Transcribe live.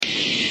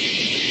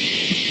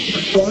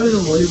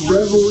finally,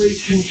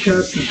 Revelation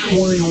chapter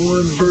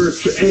 21,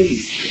 verse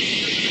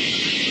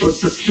 8. But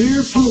the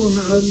fearful and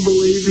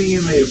unbelieving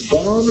and the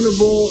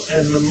abominable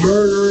and the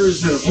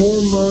murderers and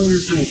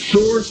whoremongers and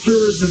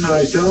sorcerers and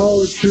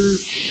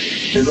idolaters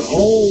and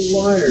all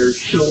liars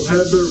shall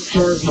have their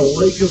part in the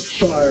lake of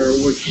fire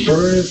which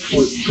burneth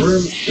with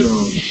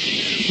brimstone,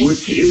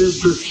 which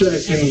is the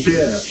second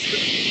death.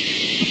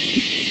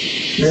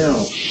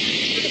 Now,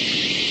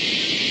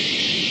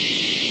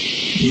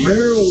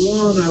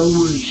 marijuana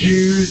was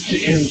used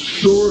in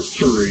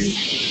sorcery.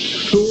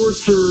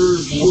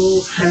 Sorcerers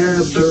will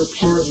have their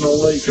part in the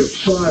lake of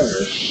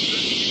fire.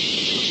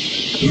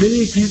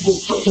 Many people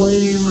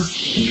claim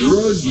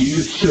drug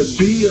use to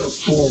be a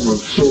form of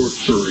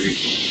sorcery.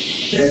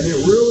 And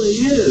it really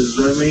is.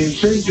 I mean,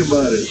 think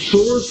about it.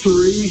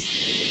 Sorcery,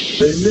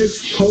 they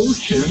mix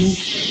potions,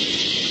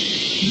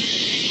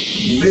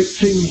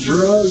 mixing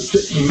drugs,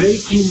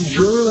 making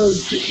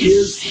drugs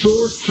is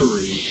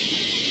sorcery.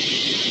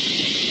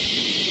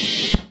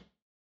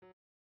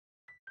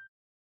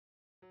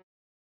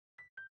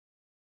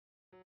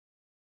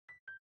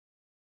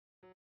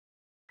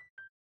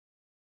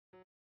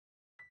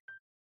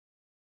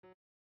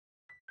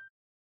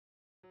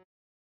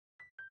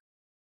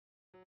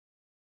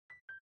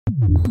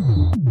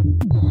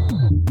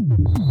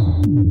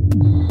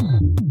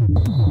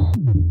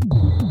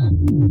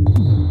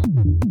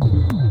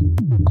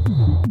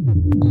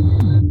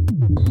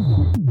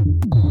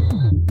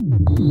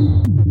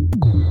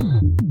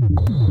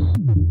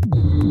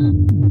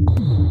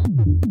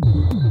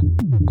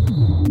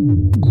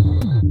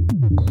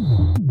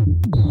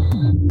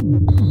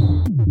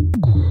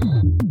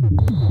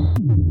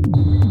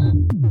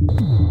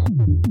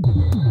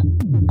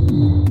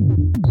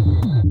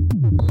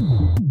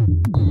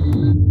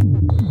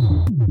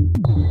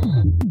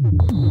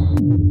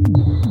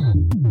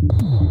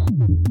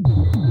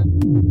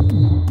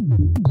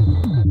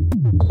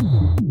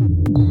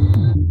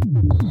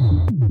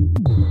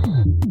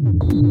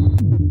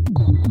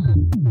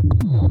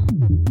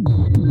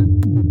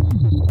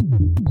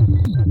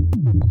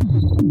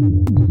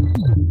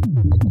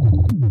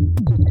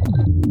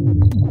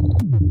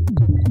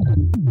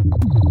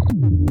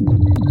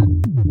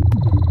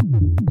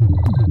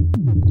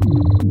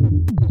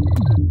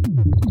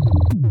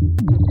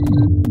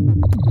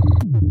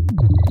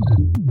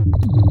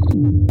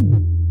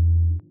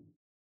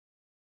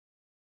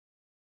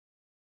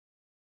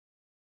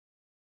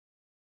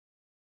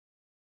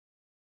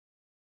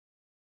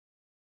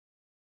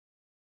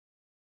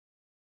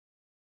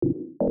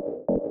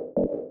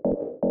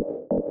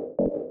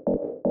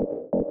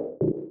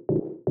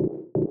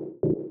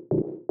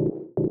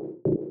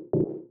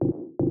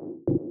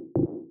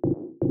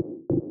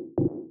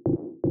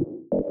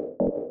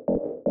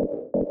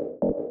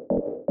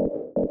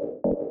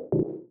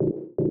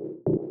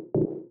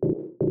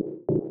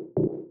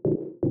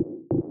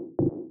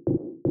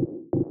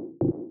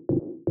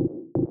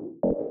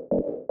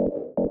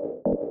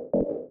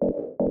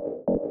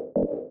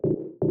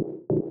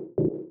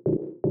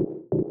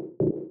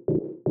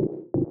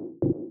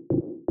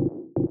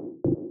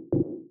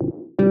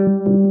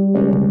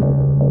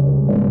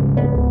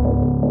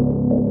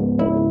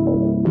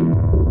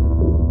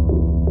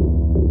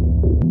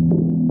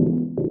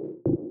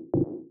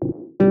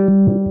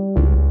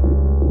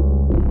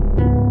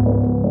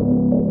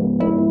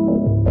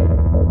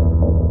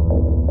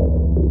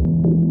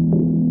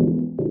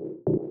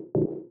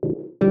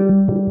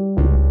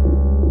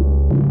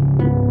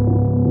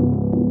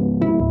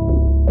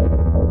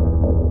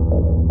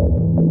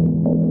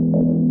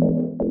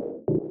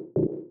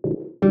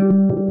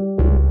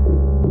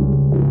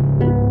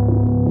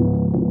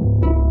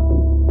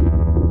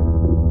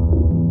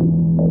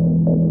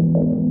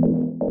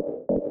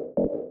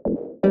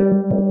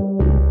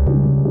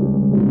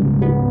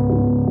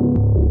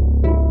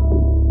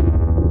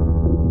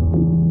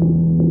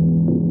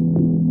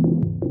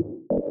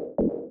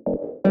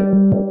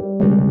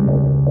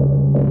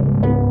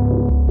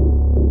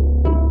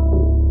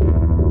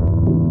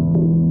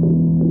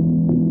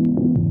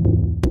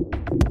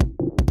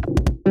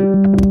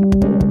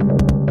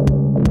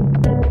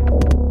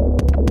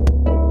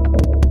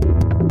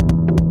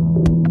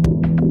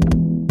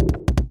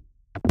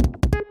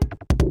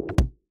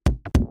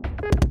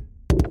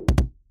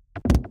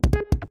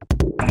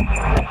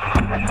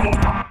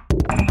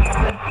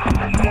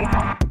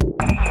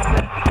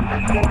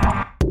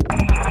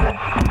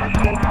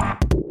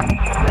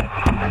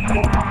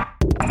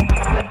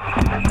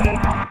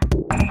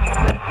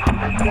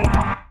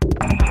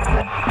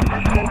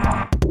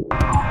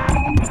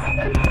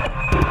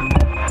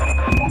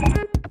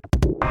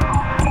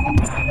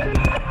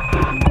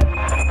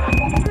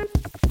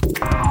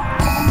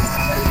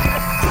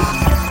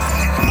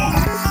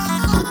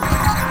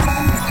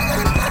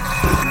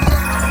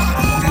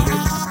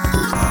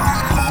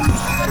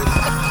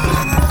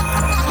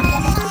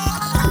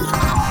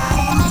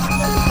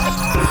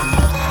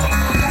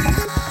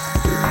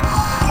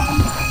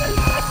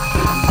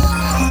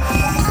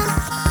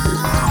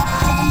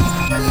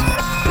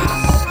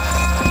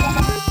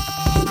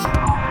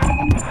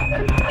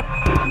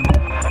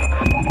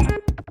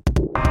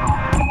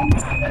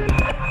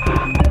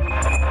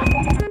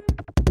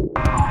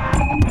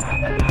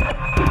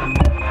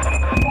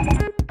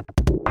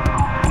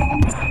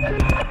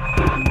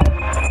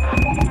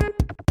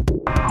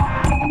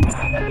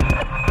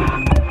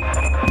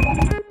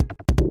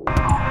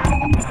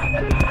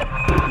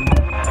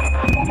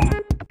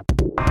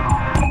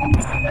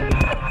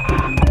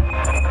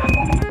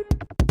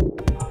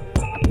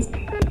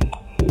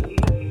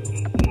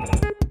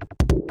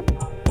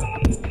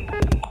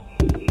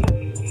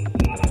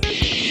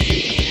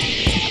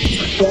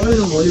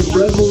 finally,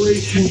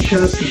 Revelation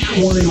chapter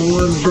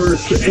 21,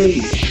 verse 8.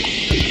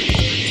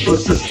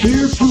 But the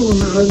fearful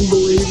and the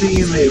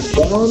unbelieving and the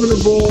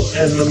abominable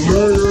and the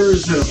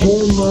murderers and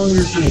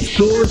whoremongers and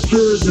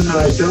sorcerers and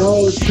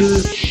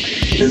idolaters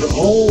and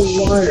all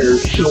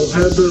liars shall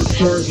have their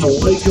part in the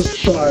lake of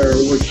fire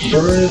which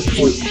burneth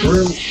with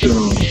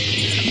brimstone,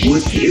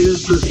 which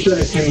is the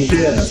second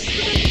death.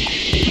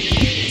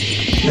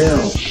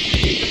 Now,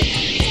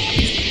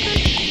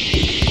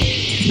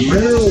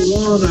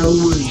 marijuana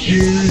was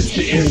used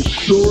in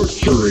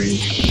sorcery.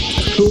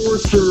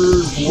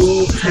 Sorcerers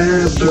will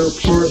have their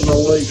part in the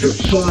lake of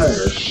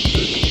fire.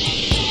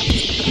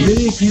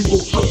 Many people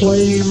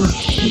claim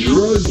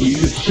drug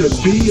use to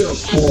be a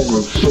form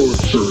of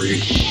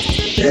sorcery.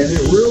 And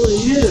it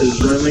really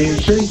is. I mean,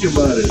 think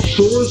about it.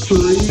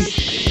 Sorcery,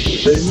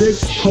 they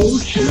mix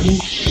potions.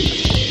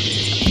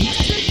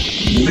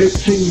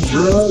 Mixing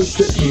drugs,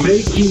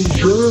 making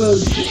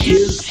drugs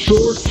is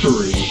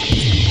sorcery.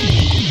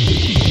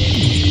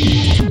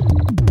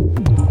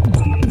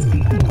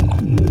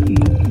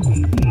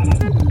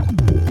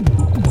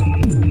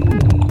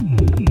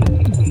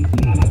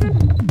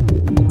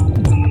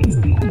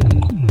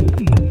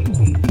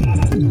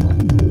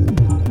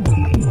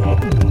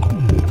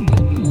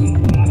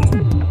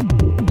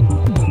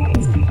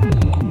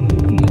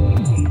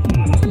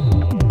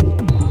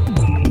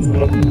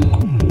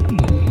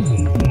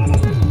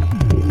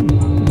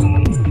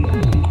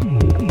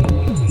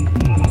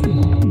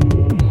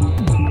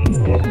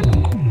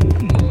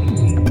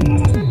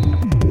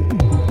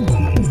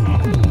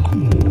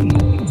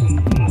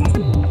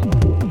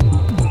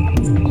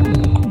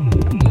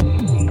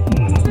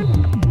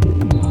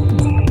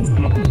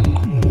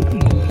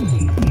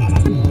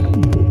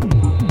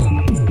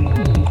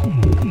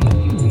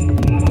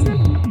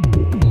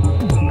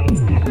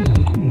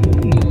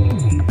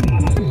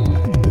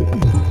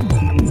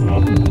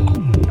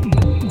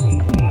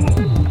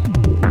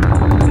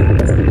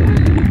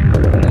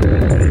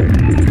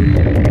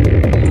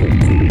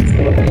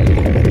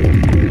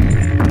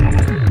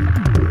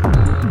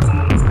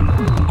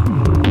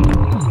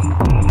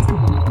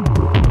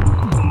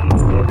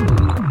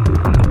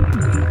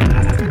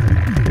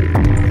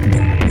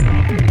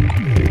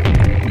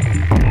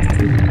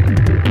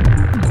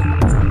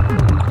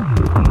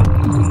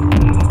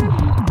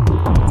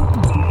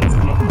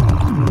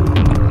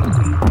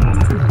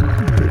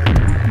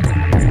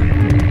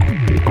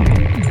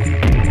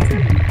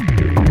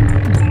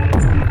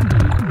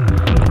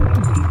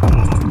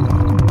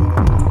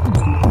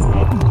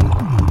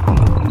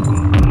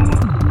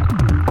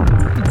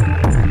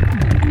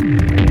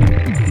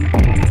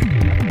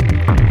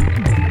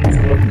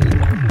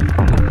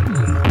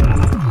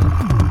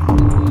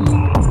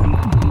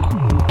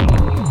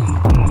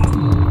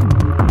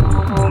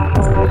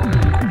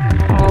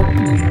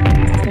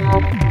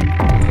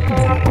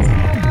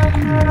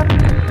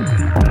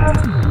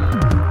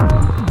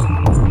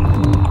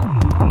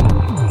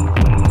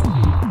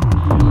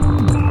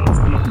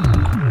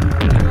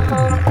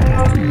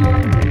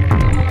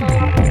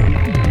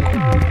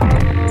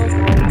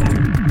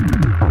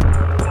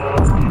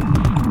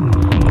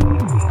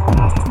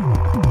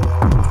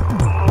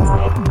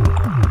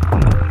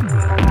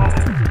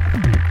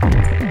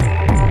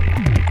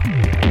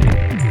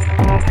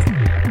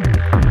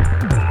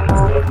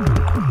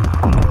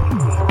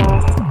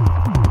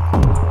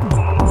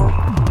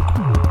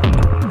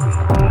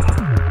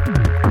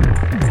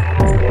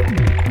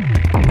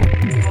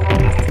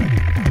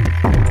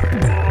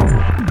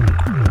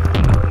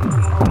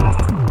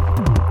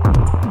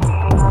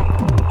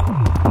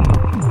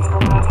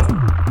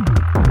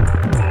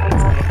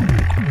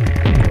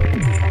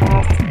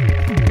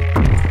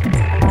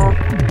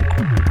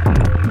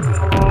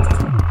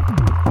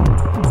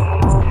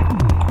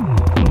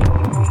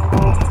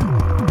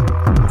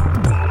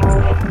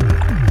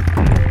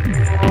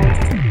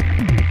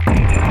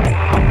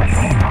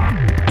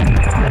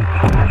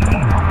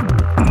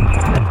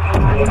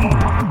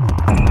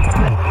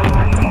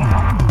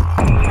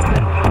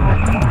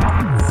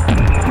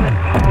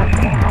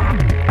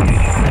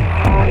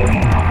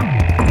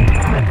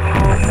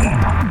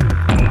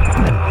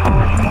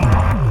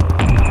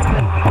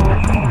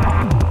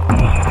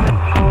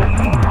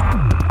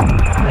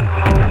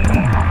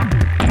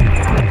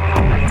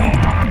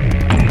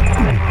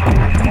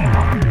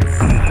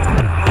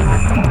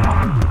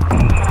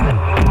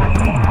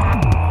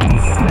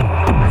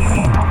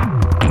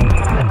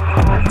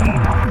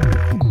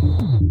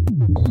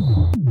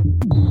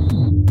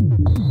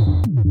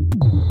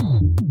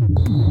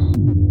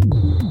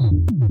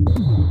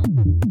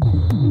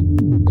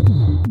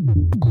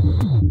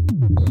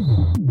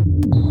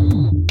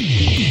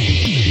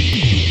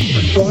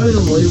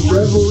 finally,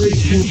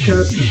 Revelation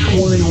chapter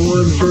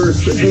 21,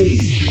 verse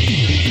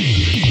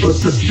 8. But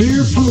the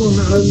fearful and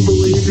the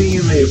unbelieving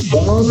and the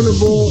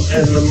abominable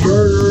and the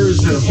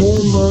murderers and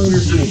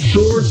whoremongers and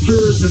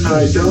sorcerers and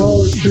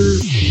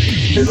idolaters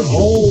and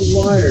all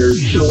liars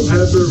shall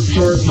have their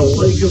part in the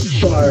lake of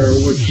fire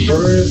which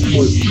burneth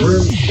with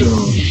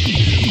brimstone,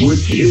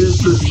 which is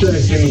the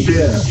second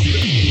death.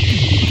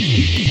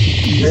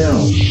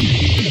 Now,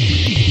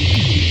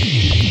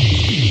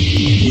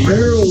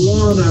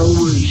 marijuana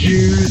was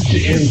used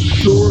in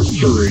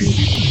sorcery.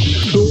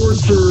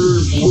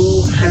 Sorcerers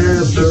will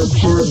have their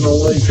part in the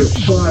lake of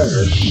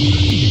fire.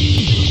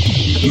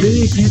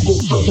 Many people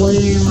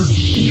claim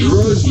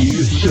drug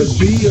use to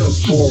be a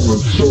form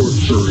of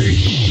sorcery.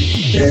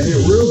 And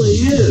it really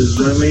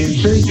is. I mean,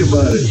 think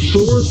about it.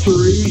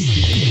 Sorcery,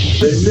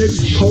 they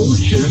mix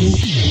potions.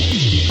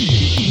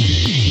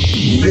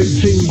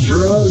 Mixing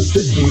drugs,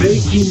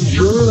 making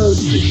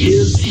drugs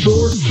is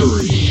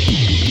sorcery.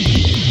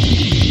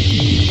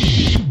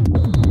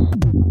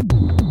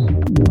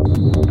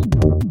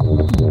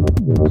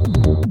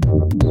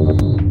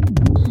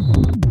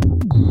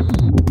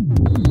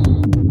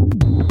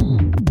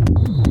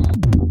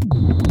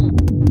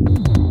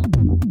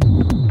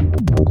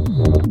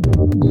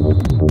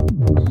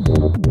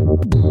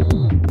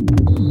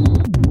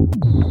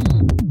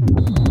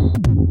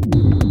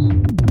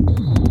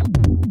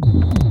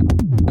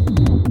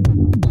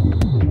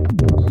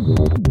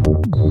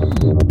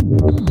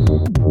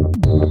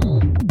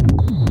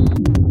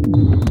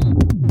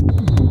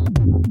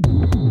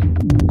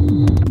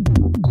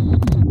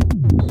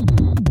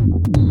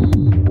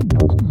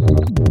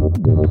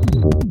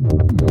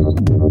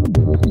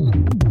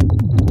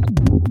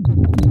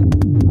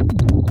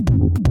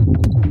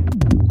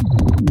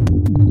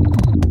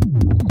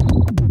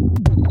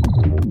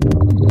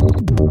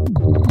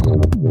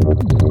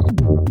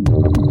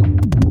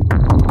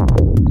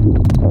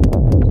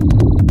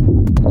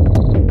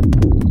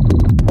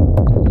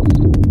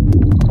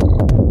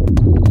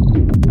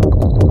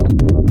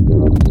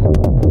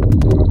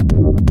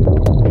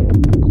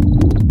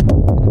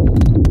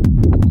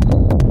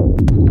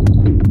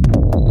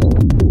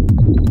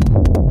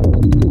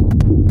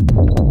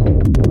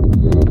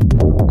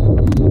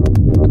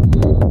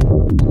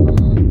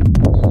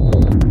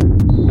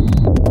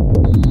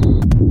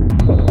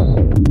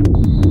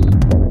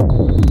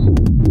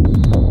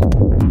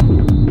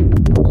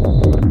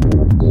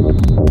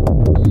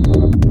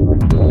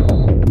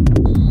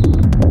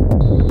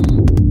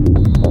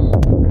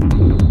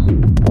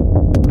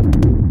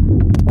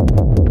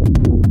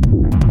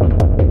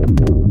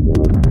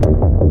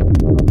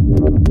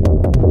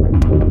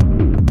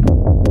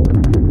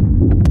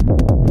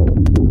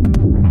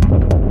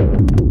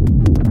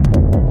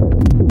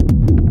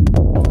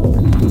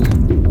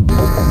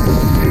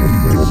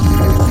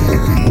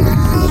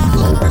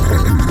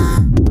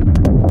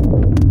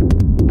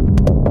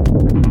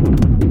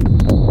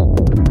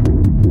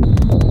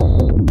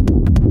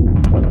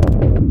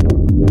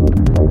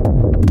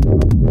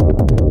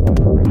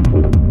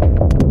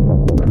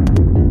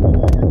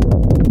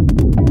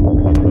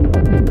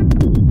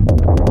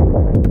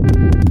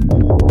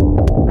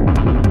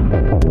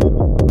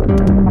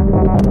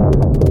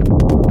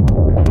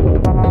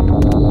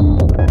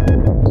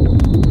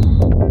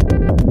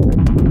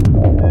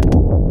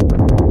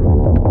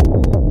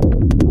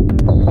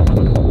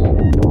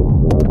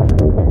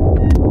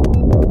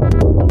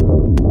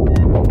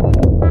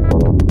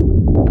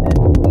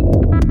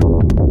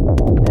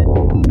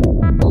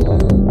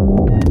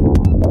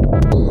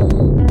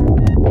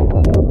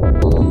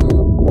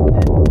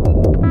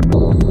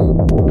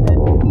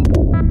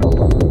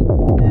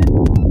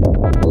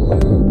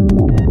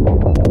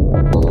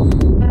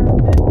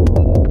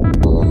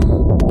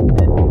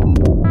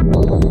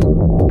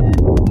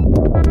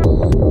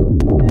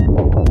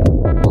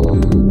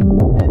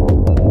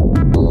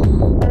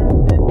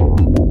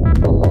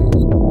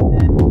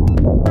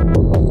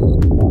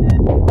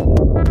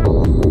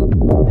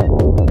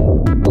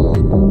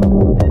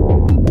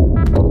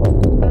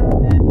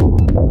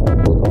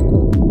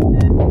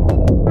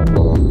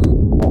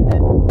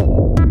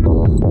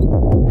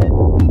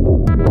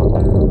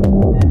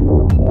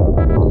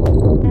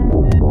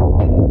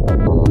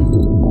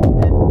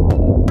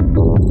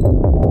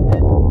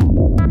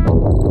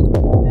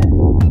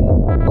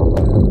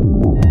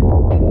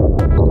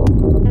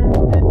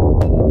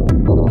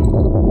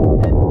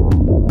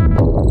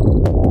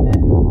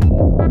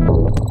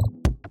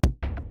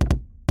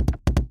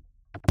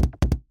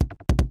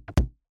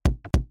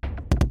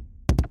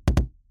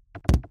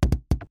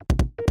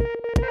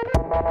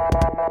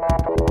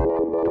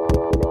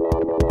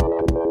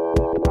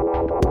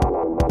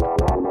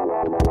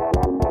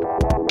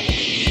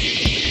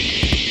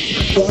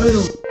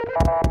 Final.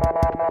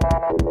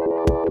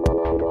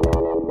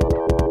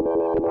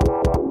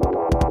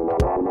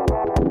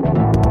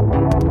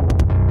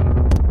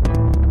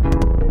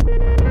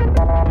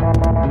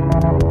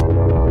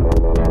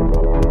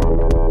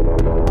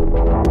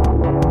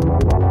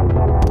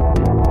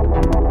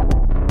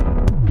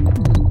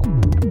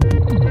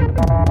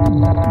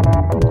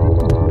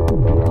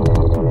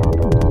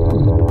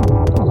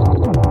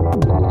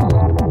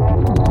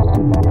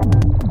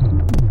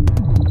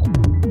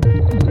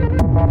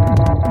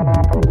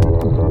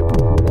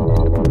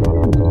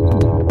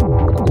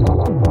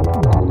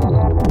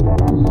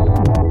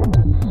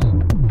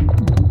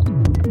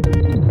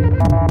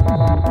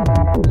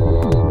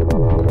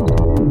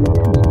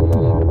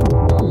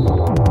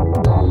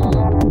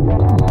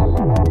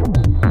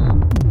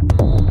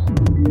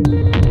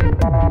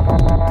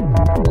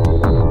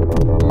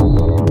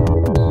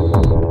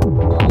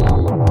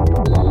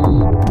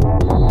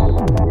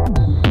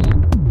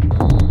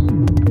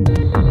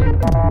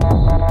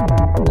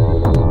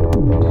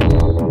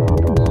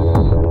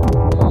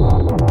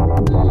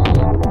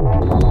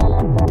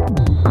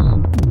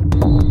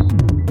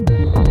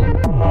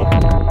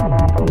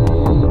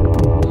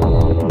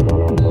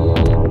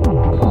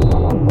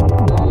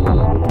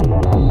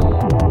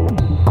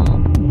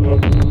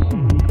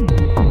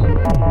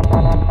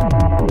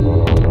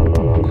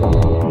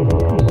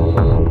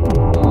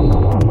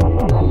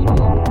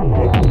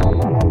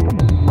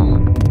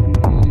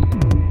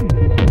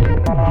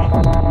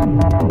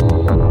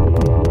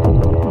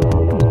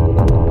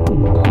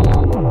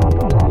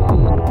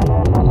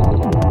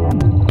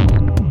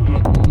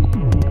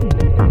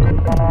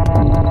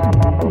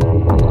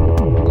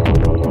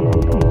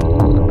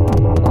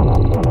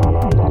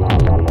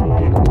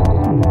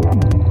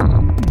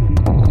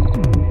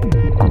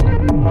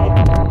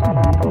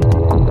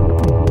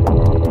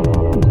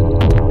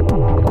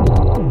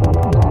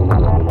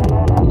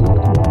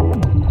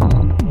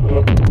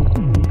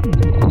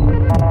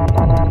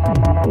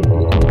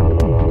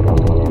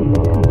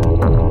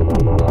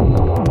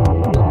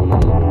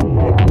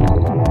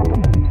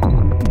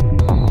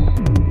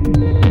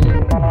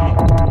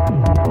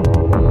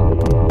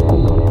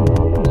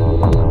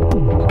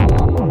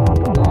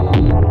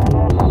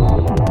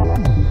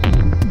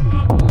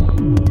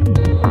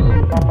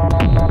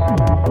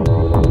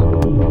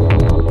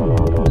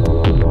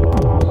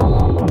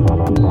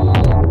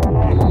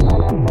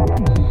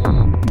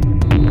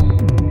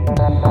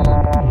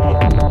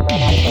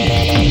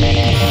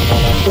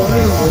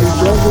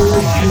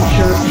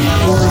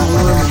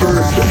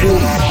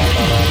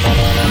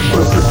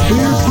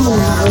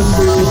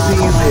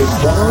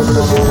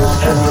 abominable,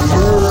 and the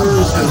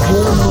murderers and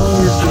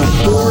whoremongers and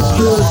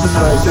sorcerers and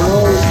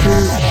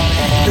idolaters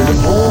and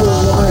all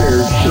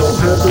liars shall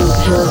have their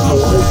part in the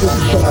lake of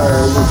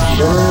fire which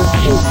burneth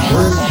with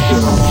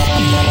brimstone,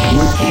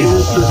 which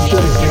is the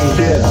second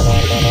death.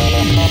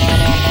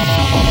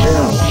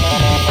 Now,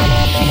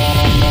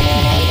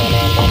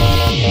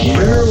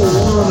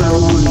 marijuana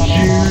was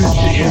used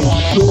in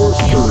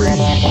sorcery.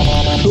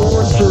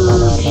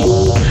 Sorcerers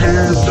both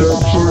had their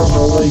part in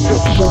the lake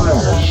of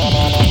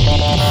fire.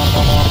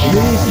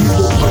 Many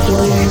people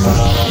claim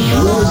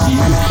drug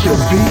use to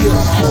be a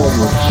form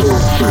of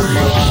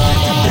sorcery.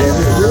 And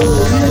it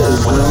really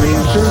is. I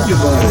mean, think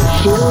about it.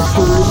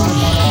 Sorcery,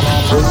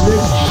 they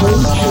mix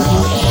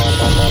potions,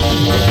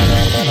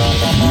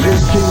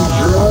 mixing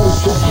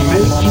drugs,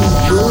 making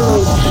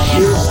drugs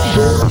is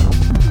sorcery.